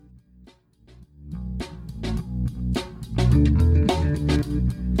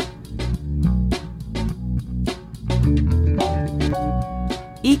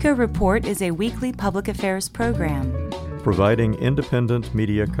Eco Report is a weekly public affairs program providing independent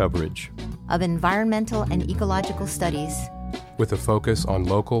media coverage of environmental and ecological studies with a focus on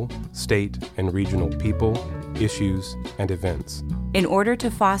local, state, and regional people, issues, and events in order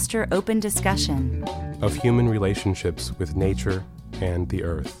to foster open discussion of human relationships with nature and the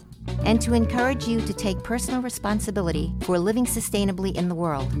earth, and to encourage you to take personal responsibility for living sustainably in the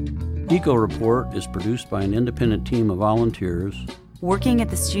world. Eco Report is produced by an independent team of volunteers working at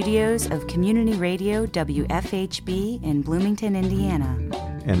the studios of Community Radio WFHB in Bloomington, Indiana,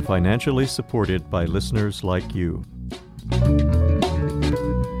 and financially supported by listeners like you.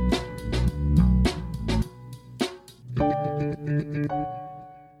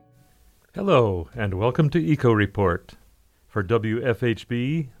 Hello, and welcome to Eco Report. For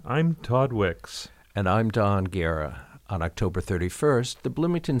WFHB, I'm Todd Wicks. And I'm Don Guerra. On October 31st, the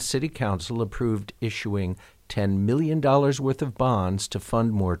Bloomington City Council approved issuing $10 million worth of bonds to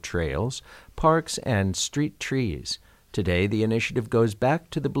fund more trails, parks, and street trees. Today, the initiative goes back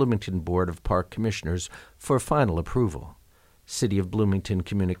to the Bloomington Board of Park Commissioners for final approval. City of Bloomington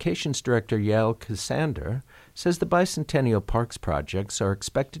Communications Director Yael Cassander says the bicentennial parks projects are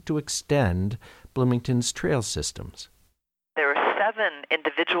expected to extend Bloomington's trail systems. There were 7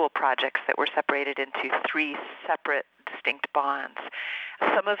 individual projects that were separated into 3 separate, distinct bonds.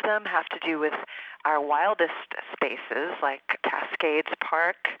 Some of them have to do with our wildest spaces, like Cascades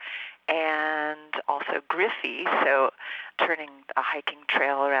Park and also Griffy, so turning a hiking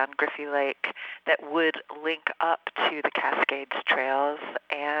trail around Griffy Lake that would link up to the Cascades trails,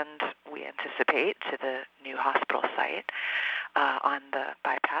 and we anticipate to the new hospital site on the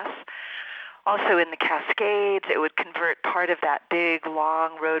bypass. Also in the Cascades, it would convert part of that big,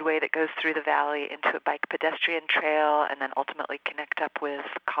 long roadway that goes through the valley into a bike pedestrian trail and then ultimately connect up with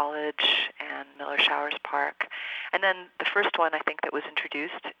College and Miller Showers Park. And then the first one I think that was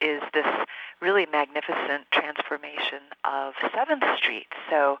introduced is this really magnificent transformation of 7th Street.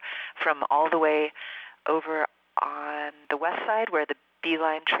 So from all the way over on the west side where the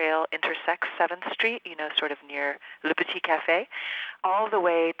Beeline Trail intersects 7th Street, sort of near Le Petit Café, all the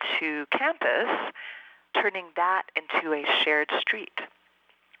way to campus, turning that into a shared street.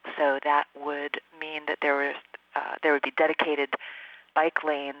 So that would mean that there would be dedicated bike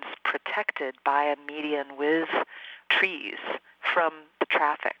lanes protected by a median with trees from the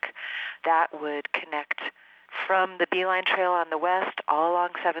traffic. That would connect from the Beeline Trail on the west all along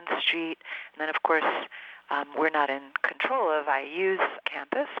 7th Street, and then of course we're not in control of IU's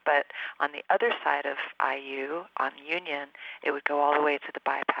campus, but on the other side of IU, on Union, it would go all the way to the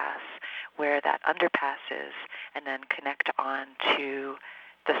bypass where that underpass is, and then connect on to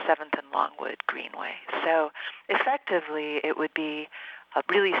the 7th and Longwood Greenway. So effectively, it would be a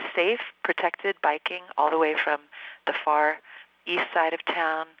really safe, protected biking all the way from the far east side of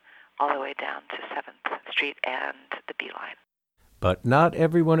town all the way down to 7th Street and the Beeline. But not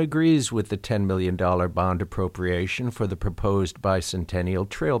everyone agrees with the $10 million bond appropriation for the proposed bicentennial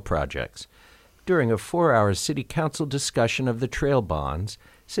trail projects. During a 4-hour City Council discussion of the trail bonds,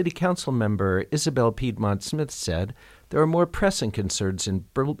 City Council member Isabel Piedmont-Smith said there are more pressing concerns in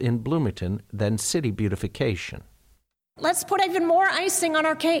Bloomington than city beautification. Let's put even more icing on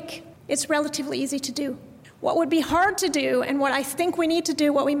our cake. It's relatively easy to do. What would be hard to do, and what I think we need to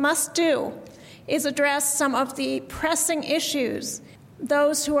do, what we must do, is address some of the pressing issues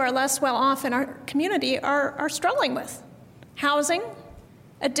those who are less well off in our community are struggling with. Housing,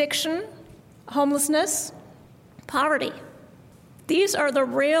 addiction, homelessness, poverty. These are the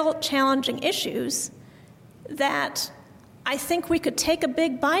real challenging issues that I think we could take a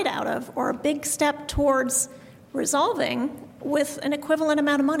big bite out of or a big step towards resolving with an equivalent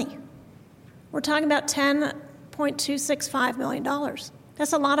amount of money. We're talking about $10.265 million.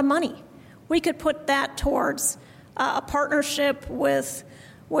 That's a lot of money. We could put that towards a partnership with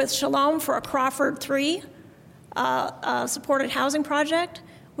Shalom for a Crawford 3 supported housing project.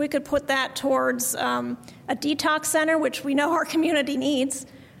 We could put that towards a detox center, which we know our community needs,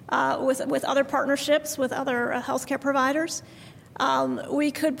 with other partnerships with other healthcare providers.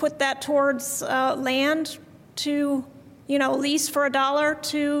 We could put that towards land to, lease for $1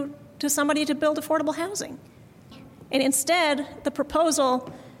 to somebody to build affordable housing. And instead, the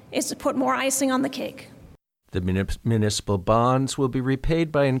proposal is to put more icing on the cake. The municipal bonds will be repaid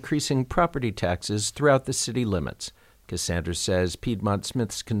by increasing property taxes throughout the city limits. Cassander says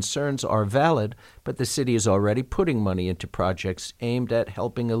Piedmont-Smith's concerns are valid, but the city is already putting money into projects aimed at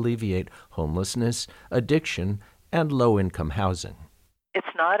helping alleviate homelessness, addiction, and low-income housing.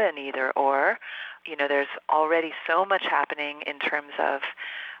 It's not an either-or. There's already so much happening in terms of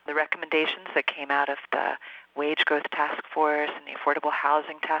the recommendations that came out of the Wage Growth Task Force and the Affordable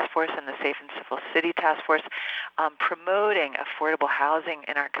Housing Task Force and the Safe and Civil City Task Force, promoting affordable housing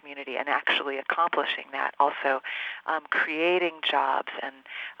in our community and actually accomplishing that. Also creating jobs and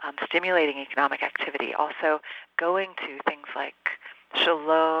stimulating economic activity. Also going to things like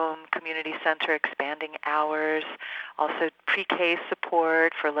Shalom Community Center, expanding hours, also pre-K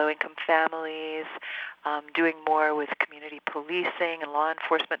support for low-income families, doing more with community policing and law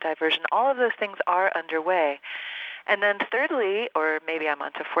enforcement diversion. All of those things are underway. And then thirdly, or maybe I'm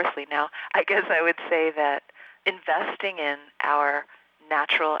on to fourthly now, I guess I would say that investing in our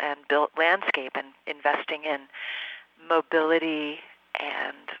natural and built landscape and investing in mobility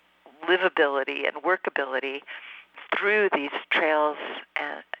and livability and workability through these trails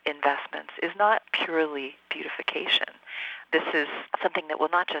and investments is not purely beautification. This is something that will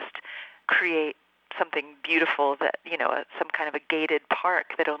not just create something beautiful that, some kind of a gated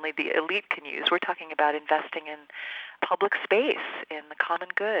park that only the elite can use. We're talking about investing in public space, in the common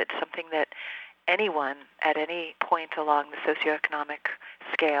good, something that anyone at any point along the socioeconomic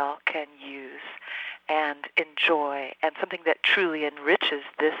scale can use and enjoy, and something that truly enriches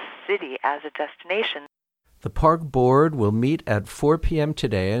this city as a destination. The park board will meet at 4 p.m.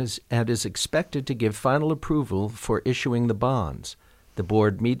 today and is expected to give final approval for issuing the bonds. The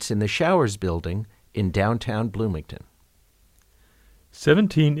board meets in the Showers Building in downtown Bloomington.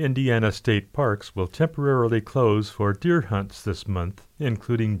 17 Indiana state parks will temporarily close for deer hunts this month,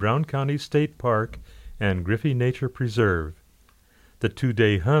 including Brown County State Park and Griffy Nature Preserve. The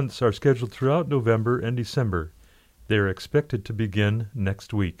 2-day hunts are scheduled throughout November and December. They are expected to begin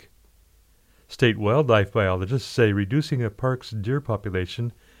next week. State wildlife biologists say reducing a park's deer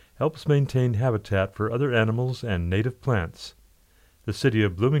population helps maintain habitat for other animals and native plants. The city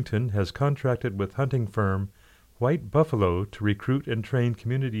of Bloomington has contracted with hunting firm White Buffalo to recruit and train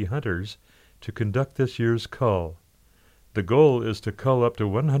community hunters to conduct this year's cull. The goal is to cull up to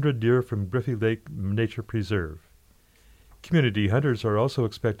 100 deer from Griffy Lake Nature Preserve. Community hunters are also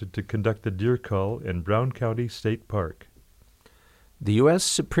expected to conduct the deer cull in Brown County State Park. The U.S.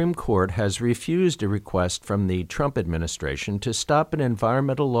 Supreme Court has refused a request from the Trump administration to stop an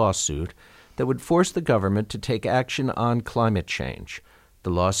environmental lawsuit that would force the government to take action on climate change. The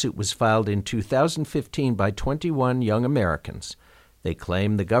lawsuit was filed in 2015 by 21 young Americans. They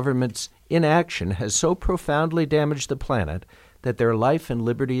claim the government's inaction has so profoundly damaged the planet that their life and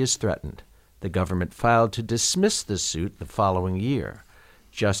liberty is threatened. The government filed to dismiss the suit the following year.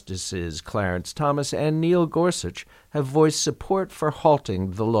 Justices Clarence Thomas and Neil Gorsuch have voiced support for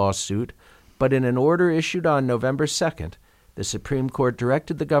halting the lawsuit, but in an order issued on November 2nd, the Supreme Court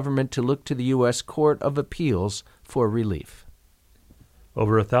directed the government to look to the U.S. Court of Appeals for relief.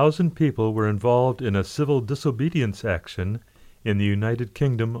 Over 1,000 people were involved in a civil disobedience action in the United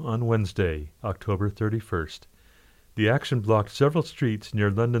Kingdom on Wednesday, October 31st. The action blocked several streets near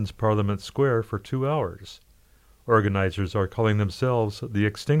London's Parliament Square for 2 hours. Organizers are calling themselves the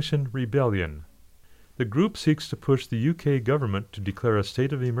Extinction Rebellion. The group seeks to push the UK government to declare a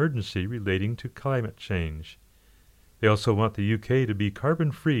state of emergency relating to climate change. They also want the UK to be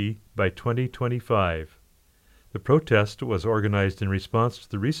carbon-free by 2025. The protest was organized in response to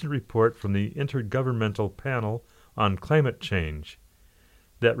the recent report from the Intergovernmental Panel on Climate Change.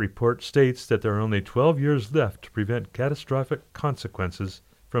 That report states that there are only 12 years left to prevent catastrophic consequences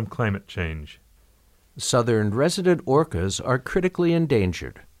from climate change. Southern resident orcas are critically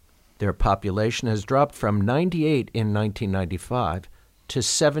endangered. Their population has dropped from 98 in 1995 to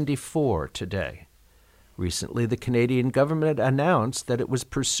 74 today. Recently, the Canadian government announced that it was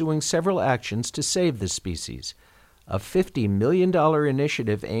pursuing several actions to save the species. A $50 million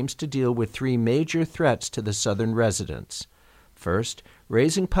initiative aims to deal with 3 major threats to the southern residents. First,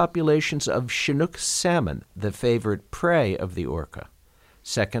 raising populations of Chinook salmon, the favorite prey of the orca.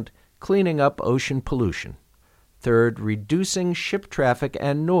 Second, cleaning up ocean pollution. Third, reducing ship traffic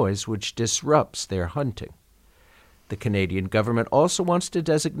and noise which disrupts their hunting. The Canadian government also wants to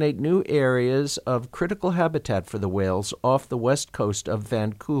designate new areas of critical habitat for the whales off the west coast of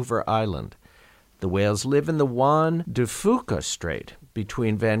Vancouver Island. The whales live in the Juan de Fuca Strait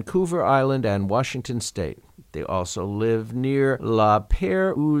between Vancouver Island and Washington State. They also live near La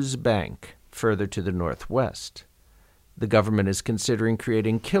Perouse Bank, further to the northwest. The government is considering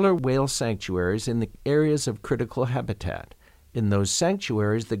creating killer whale sanctuaries in the areas of critical habitat. In those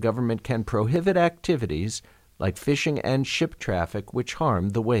sanctuaries, the government can prohibit activities like fishing and ship traffic which harm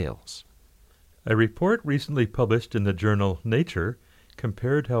the whales. A report recently published in the journal Nature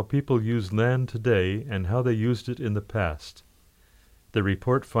compared how people use land today and how they used it in the past. The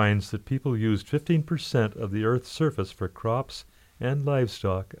report finds that people used 15% of the Earth's surface for crops and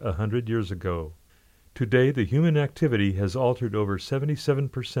livestock 100 years ago. Today, the human activity has altered over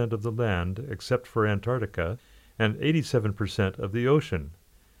 77% of the land, except for Antarctica, and 87% of the ocean.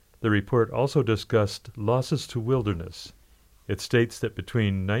 The report also discussed losses to wilderness. It states that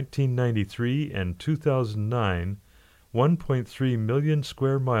between 1993 and 2009, 1.3 million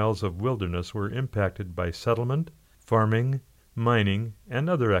square miles of wilderness were impacted by settlement, farming, mining, and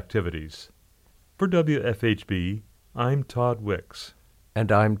other activities. For WFHB, I'm Todd Wicks.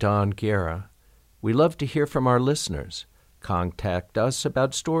 And I'm Don Guerra. We love to hear from our listeners. Contact us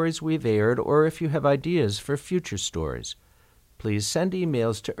about stories we've aired or if you have ideas for future stories. Please send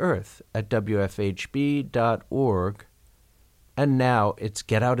emails to earth@wfhb.org. And now it's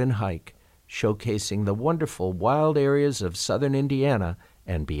Get Out and Hike, showcasing the wonderful wild areas of southern Indiana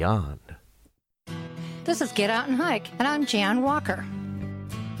and beyond. This is Get Out and Hike, and I'm Jan Walker.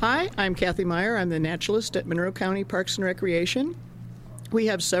 Hi, I'm Cathy Meyer. I'm the naturalist at Monroe County Parks and Recreation. We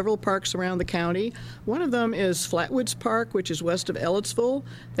have several parks around the county. One of them is Flatwoods Park, which is west of Ellettsville.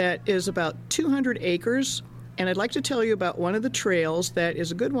 That is about 200 acres. And I'd like to tell you about one of the trails that is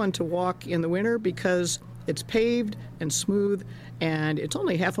a good one to walk in the winter because it's paved and smooth, and it's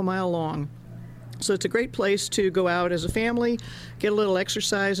only half a mile long. So it's a great place to go out as a family, get a little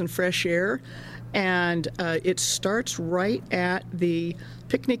exercise and fresh air. And it starts right at the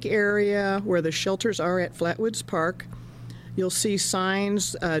picnic area where the shelters are at Flatwoods Park. You'll see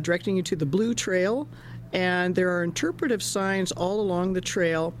signs directing you to the Blue Trail, and there are interpretive signs all along the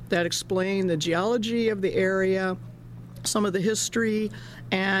trail that explain the geology of the area, some of the history,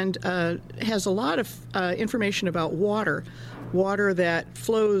 and has a lot of information about water that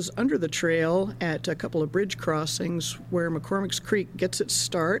flows under the trail at a couple of bridge crossings where McCormick's Creek gets its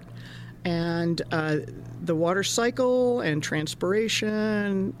start, and the water cycle and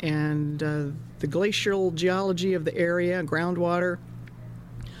transpiration and the glacial geology of the area, groundwater.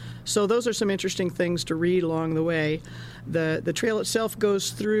 So those are some interesting things to read along the way. The trail itself goes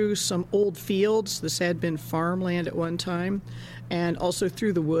through some old fields. This had been farmland at one time, and also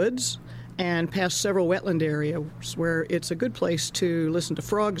through the woods and past several wetland areas where it's a good place to listen to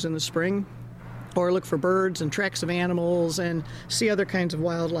frogs in the spring or look for birds and tracks of animals and see other kinds of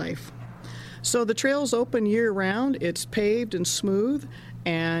wildlife. So the trail's open year-round. It's paved and smooth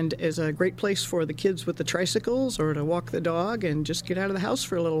and is a great place for the kids with the tricycles or to walk the dog and just get out of the house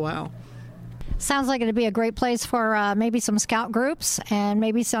for a little while. Sounds like it'd be a great place for maybe some scout groups and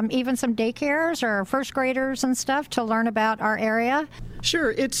maybe even some daycares or first graders and stuff to learn about our area.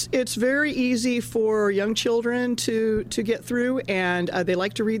 Sure. It's very easy for young children to get through, and they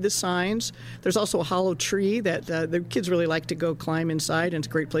like to read the signs. There's also a hollow tree that the kids really like to go climb inside, and it's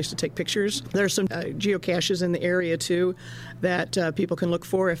a great place to take pictures. There's some geocaches in the area, too, that people can look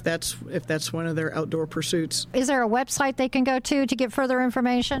for if that's one of their outdoor pursuits. Is there a website they can go to get further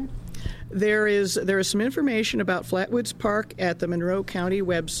information? There is some information about Flatwoods Park at the Monroe County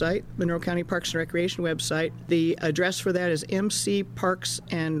website, Monroe County Parks and Recreation website. The address for that is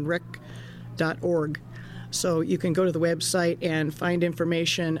mcparksandrec.org. So you can go to the website and find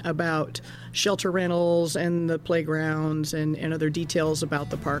information about shelter rentals and the playgrounds and other details about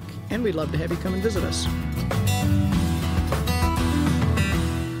the park. And we'd love to have you come and visit us.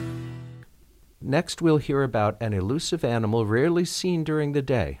 Next, we'll hear about an elusive animal rarely seen during the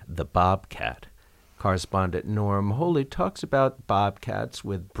day, the bobcat. Correspondent Norm Holy talks about bobcats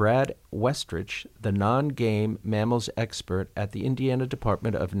with Brad Westrich, the non-game mammals expert at the Indiana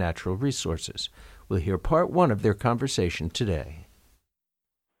Department of Natural Resources. We'll hear part one of their conversation today.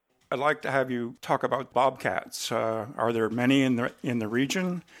 I'd like to have you talk about bobcats. Are there many in the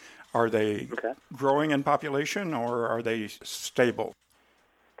region? Are they growing in population, or are they stable?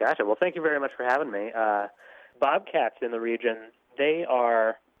 Gotcha. Well, thank you very much for having me. Bobcats in the region, they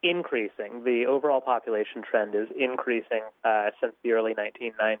are increasing. The overall population trend is increasing since the early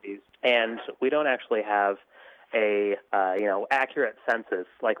 1990s, and we don't actually have a accurate census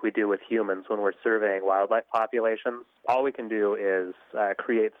like we do with humans when we're surveying wildlife populations. All we can do is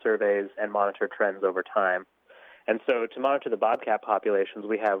create surveys and monitor trends over time. And so to monitor the bobcat populations,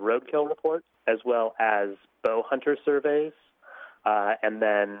 we have roadkill reports as well as bow hunter surveys. And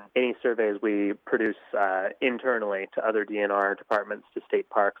then any surveys we produce internally to other DNR departments, to state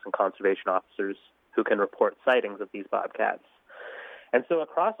parks and conservation officers who can report sightings of these bobcats. And so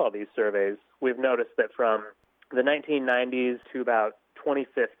across all these surveys, we've noticed that from the 1990s to about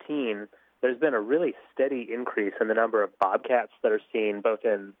 2015, there's been a really steady increase in the number of bobcats that are seen both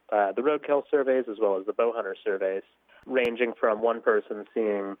in the roadkill surveys as well as the bow hunter surveys, ranging from one person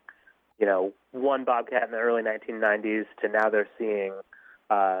seeing one bobcat in the early 1990s to now they're seeing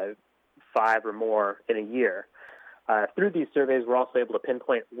 5 or more in a year. Through these surveys, we're also able to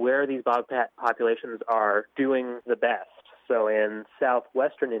pinpoint where these bobcat populations are doing the best. So in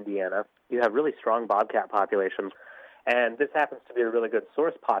southwestern Indiana, you have really strong bobcat populations. And this happens to be a really good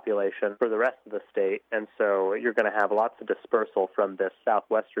source population for the rest of the state. And so you're going to have lots of dispersal from this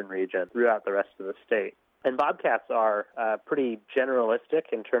southwestern region throughout the rest of the state. And bobcats are pretty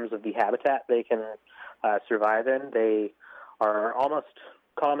generalistic in terms of the habitat they can survive in. They are almost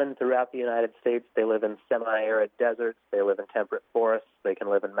common throughout the United States. They live in semi-arid deserts. They live in temperate forests. They can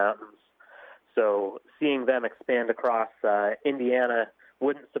live in mountains. So seeing them expand across Indiana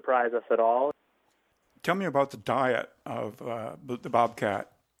wouldn't surprise us at all. Tell me about the diet of the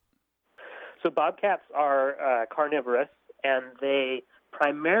bobcat. So bobcats are carnivorous, and they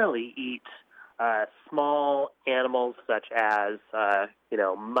primarily eat small animals such as,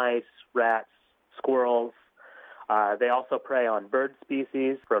 mice, rats, squirrels. They also prey on bird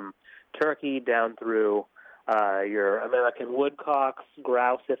species from turkey down through your American woodcocks,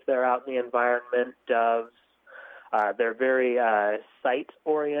 grouse if they're out in the environment, doves. They're very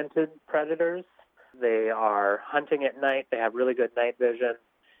sight-oriented predators. They are hunting at night. They have really good night vision,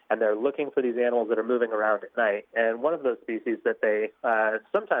 and they're looking for these animals that are moving around at night. And one of those species that they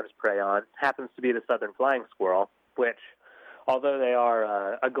sometimes prey on happens to be the southern flying squirrel, which, although they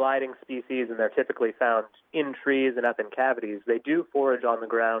are a gliding species and they're typically found in trees and up in cavities, they do forage on the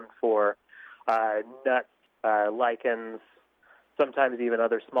ground for nuts, lichens, sometimes even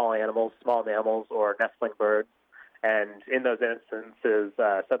other small animals, small mammals, or nestling birds. And in those instances,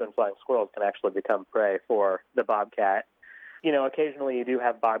 southern flying squirrels can actually become prey for the bobcat. Occasionally you do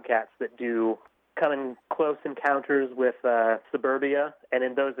have bobcats that do come in close encounters with suburbia, and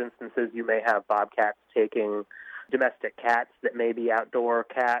in those instances you may have bobcats taking domestic cats that may be outdoor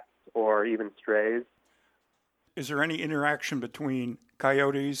cats or even strays. Is there any interaction between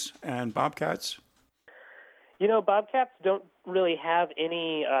coyotes and bobcats? Bobcats don't really have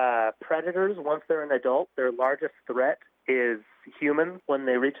any predators once they're an adult. Their largest threat is humans when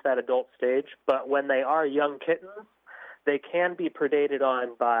they reach that adult stage. But when they are young kittens, they can be predated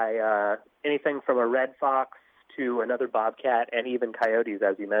on by anything from a red fox to another bobcat and even coyotes,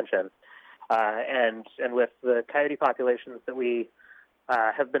 as you mentioned. And with the coyote populations that we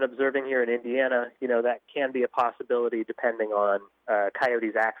have been observing here in Indiana, that can be a possibility depending on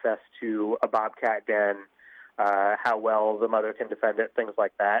coyotes' access to a bobcat den, how well the mother can defend it, things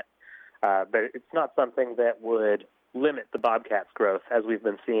like that. But it's not something that would limit the bobcat's growth, as we've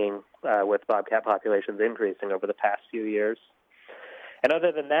been seeing with bobcat populations increasing over the past few years. And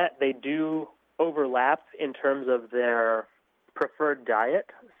other than that, they do overlap in terms of their preferred diet.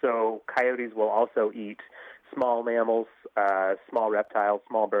 So coyotes will also eat small mammals, small reptiles,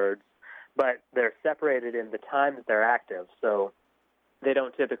 small birds, but they're separated in the time that they're active. So they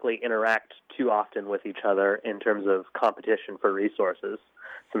don't typically interact too often with each other in terms of competition for resources,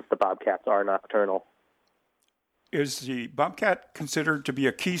 since the bobcats are nocturnal. Is the bobcat considered to be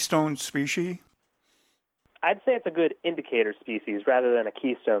a keystone species? I'd say it's a good indicator species rather than a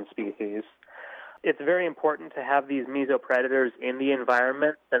keystone species. It's very important to have these mesopredators in the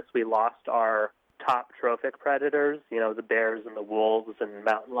environment since we lost our top trophic predators, the bears and the wolves and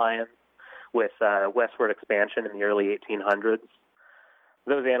mountain lions with westward expansion in the early 1800s.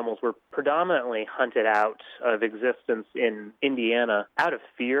 Those animals were predominantly hunted out of existence in Indiana out of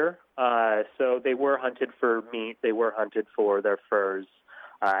fear. So they were hunted for meat. They were hunted for their furs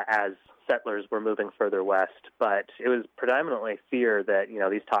as settlers were moving further west. But it was predominantly fear that,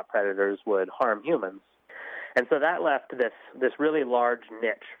 these top predators would harm humans. And so that left this really large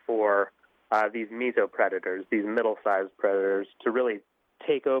niche for these mesopredators, these middle-sized predators, to really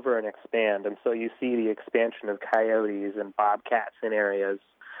take over and expand. And so you see the expansion of coyotes and bobcats in areas.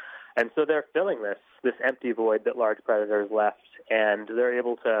 And so they're filling this empty void that large predators left, and they're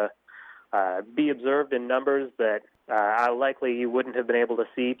able to be observed in numbers that likely you wouldn't have been able to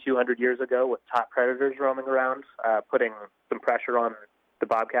see 200 years ago with top predators roaming around, putting some pressure on the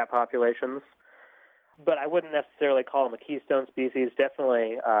bobcat populations. But I wouldn't necessarily call them a keystone species,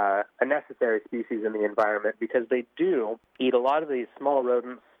 definitely a necessary species in the environment, because they do eat a lot of these small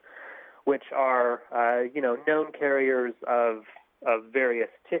rodents, which are, known carriers of various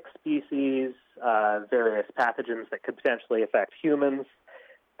tick species, various pathogens that could potentially affect humans.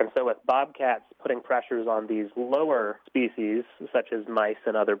 And so with bobcats putting pressures on these lower species, such as mice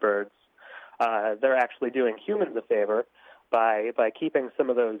and other birds, they're actually doing humans a favor by keeping some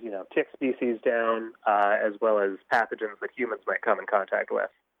of those, tick species down, as well as pathogens that humans might come in contact with.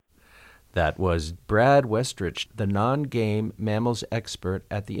 That was Brad Westrich, the non-game mammals expert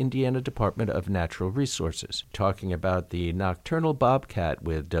at the Indiana Department of Natural Resources, talking about the nocturnal bobcat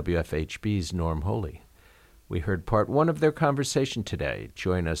with WFHB's Norm Holy. We heard part one of their conversation today.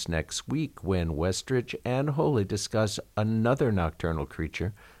 Join us next week when Westrich and Holy discuss another nocturnal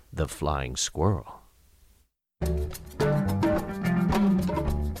creature, the flying squirrel.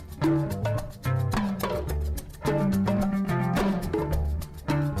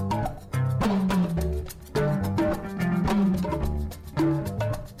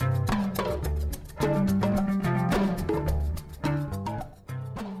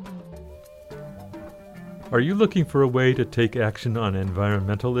 Are you looking for a way to take action on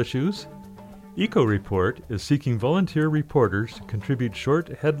environmental issues? Eco Report is seeking volunteer reporters to contribute short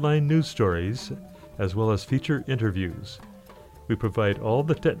headline news stories as well as feature interviews. We provide all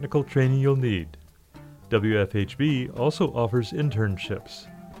the technical training you'll need. WFHB also offers internships.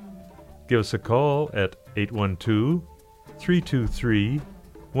 Give us a call at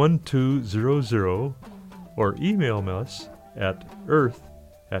 812-323-1200 or email us at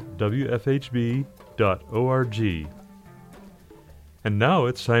earth@wfhb.org. And now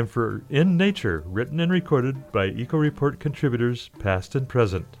it's time for In Nature, written and recorded by Eco Report contributors past and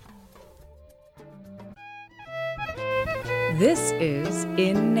present. This is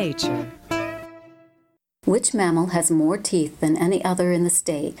In Nature. Which mammal has more teeth than any other in the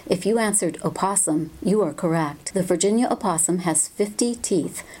state? If you answered opossum, you are correct. The Virginia opossum has 50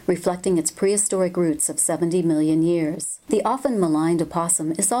 teeth, reflecting its prehistoric roots of 70 million years. The often maligned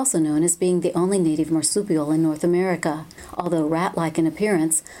opossum is also known as being the only native marsupial in North America. Although rat-like in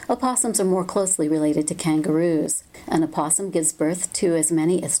appearance, opossums are more closely related to kangaroos. An opossum gives birth to as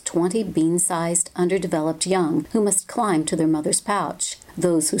many as 20 bean-sized, underdeveloped young who must climb to their mother's pouch.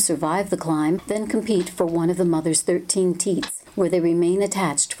 Those who survive the climb then compete for one of the mother's 13 teats, where they remain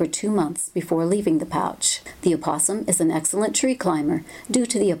attached for 2 months before leaving the pouch. The opossum is an excellent tree climber due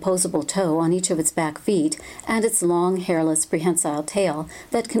to the opposable toe on each of its back feet and its long, hairless, prehensile tail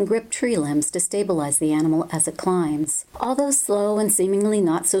that can grip tree limbs to stabilize the animal as it climbs. Although slow and seemingly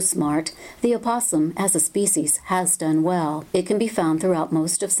not so smart, the opossum, as a species, has done well. It can be found throughout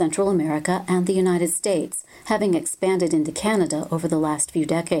most of Central America and the United States, having expanded into Canada over the last few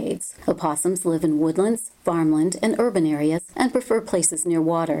decades. Opossums live in woodlands, farmland, and urban areas and prefer places near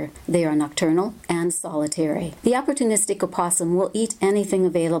water. They are nocturnal and solitary. The opportunistic opossum will eat anything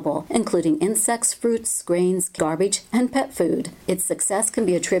available, including insects, fruits, grains, garbage, and pet food. Its success can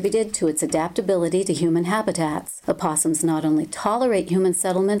be attributed to its adaptability to human habitats. Opossums not only tolerate human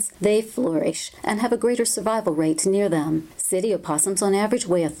settlements, they flourish and have a greater survival rate near them. City opossums on average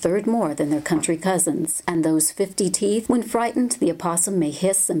weigh a third more than their country cousins. And those 50 teeth, when frightened, the opossum may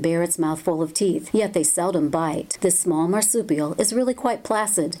hiss and bare its mouth full of teeth, yet they seldom bite. This small marsupial is really quite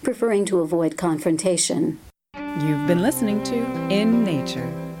placid, preferring to avoid confrontation. You've been listening to In Nature.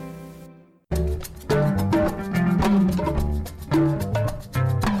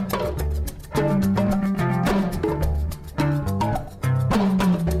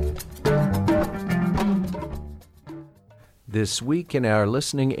 This week in our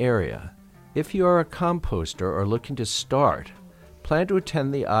listening area, if you are a composter or looking to start, plan to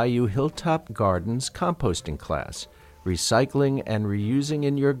attend the IU Hilltop Gardens composting class. Recycling and reusing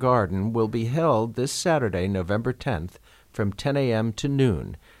in your garden will be held this Saturday, November 10th, from 10 a.m. to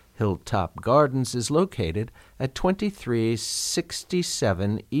noon. Hilltop Gardens is located at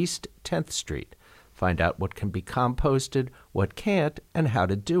 2367 East 10th Street. Find out what can be composted, what can't, and how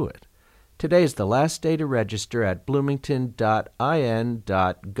to do it. Today is the last day to register at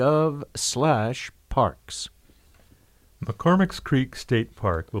bloomington.in.gov/parks. McCormick's Creek State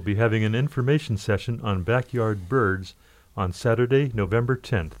Park will be having an information session on backyard birds on Saturday, November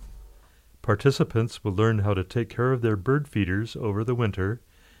 10th. Participants will learn how to take care of their bird feeders over the winter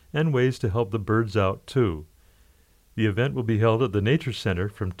and ways to help the birds out, too. The event will be held at the Nature Center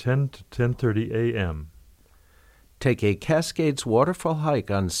from 10 to 10:30 a.m. Take a Cascades waterfall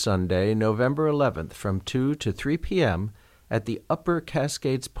hike on Sunday, November 11th from 2 to 3 p.m. at the Upper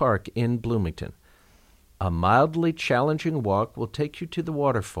Cascades Park in Bloomington. A mildly challenging walk will take you to the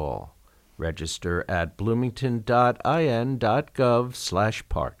waterfall. Register at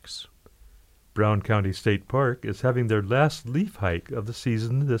bloomington.in.gov/parks. Brown County State Park is having their last leaf hike of the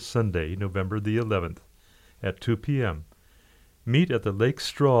season this Sunday, November the 11th, at 2 p.m. Meet at the Lake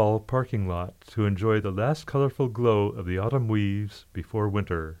Strahl parking lot to enjoy the last colorful glow of the autumn leaves before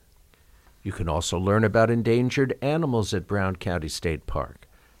winter. You can also learn about endangered animals at Brown County State Park.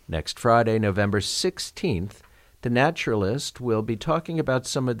 Next Friday, November 16th, the naturalist will be talking about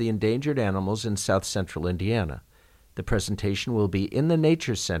some of the endangered animals in south central Indiana. The presentation will be in the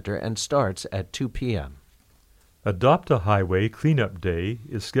Nature Center and starts at 2 p.m. Adopt a Highway Cleanup Day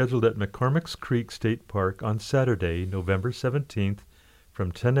is scheduled at McCormick's Creek State Park on Saturday, November 17th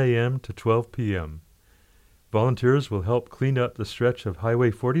from 10 a.m. to 12 p.m. Volunteers will help clean up the stretch of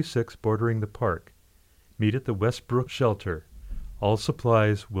Highway 46 bordering the park. Meet at the Westbrook Shelter. All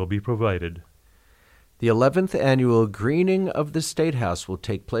supplies will be provided. The 11th annual Greening of the State House will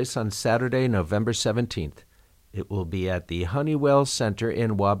take place on Saturday, November 17th. It will be at the Honeywell Center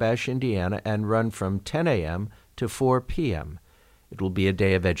in Wabash, Indiana, and run from 10 a.m. to 4 p.m. It will be a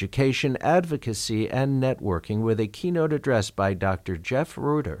day of education, advocacy, and networking with a keynote address by Dr. Jeff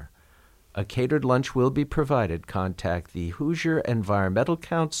Reuter. A catered lunch will be provided. Contact the Hoosier Environmental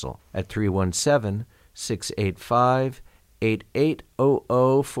Council at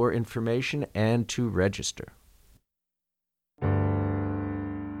 317-685-8800 for information and to register.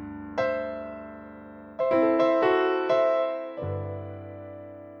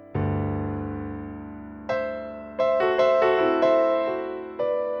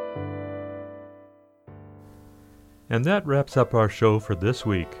 And that wraps up our show for this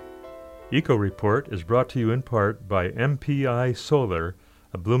week. Eco Report is brought to you in part by MPI Solar,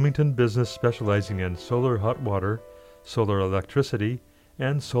 a Bloomington business specializing in solar hot water, solar electricity,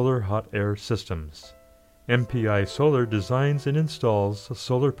 and solar hot air systems. MPI Solar designs and installs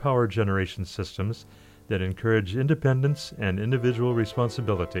solar power generation systems that encourage independence and individual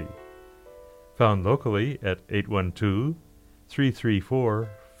responsibility. Found locally at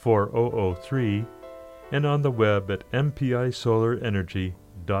 812-334-4003 and on the web at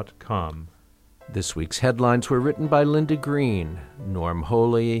mpisolarenergy.com. This week's headlines were written by Linda Greene, Norm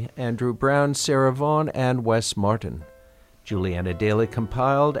Holy, Andrew Brown, Sarah Vaughan, and Wes Martin. Julianna Dailey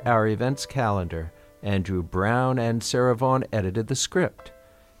compiled our events calendar. Andrew Brown and Sarah Vaughan edited the script.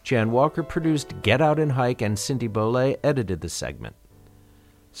 Jan Walker produced Get Out and Hike, and Cindy Beaulé edited the segment.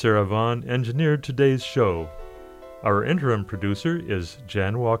 Sarah Vaughan engineered today's show. Our interim producer is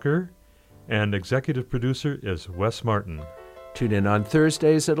Jan Walker, and executive producer is Wes Martin. Tune in on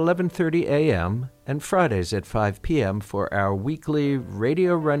Thursdays at 11:30 a.m. and Fridays at 5 p.m. for our weekly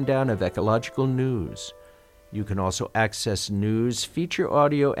radio rundown of ecological news. You can also access news, feature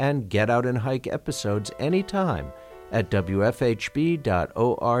audio, and Get Out and Hike episodes anytime at wfhb.org.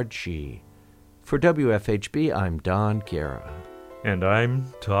 For WFHB, I'm Don Guerra. And I'm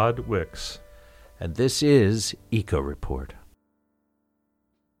Todd Wicks. And this is Eco Report.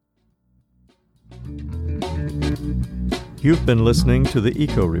 You've been listening to the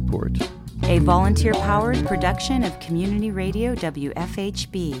Eco Report, a volunteer-powered production of Community Radio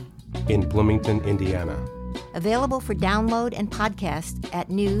WFHB in Bloomington, Indiana. Available for download and podcast at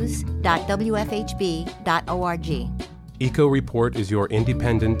news.wfhb.org. Eco Report is your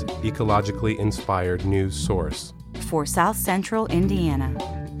independent, ecologically inspired news source for South Central Indiana,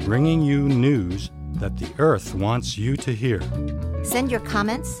 bringing you news that the Earth wants you to hear. Send your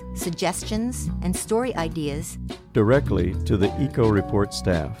comments, suggestions, and story ideas directly to the Eco Report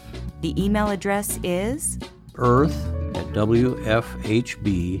staff. The email address is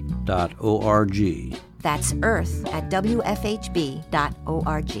earth@wfhb.org. That's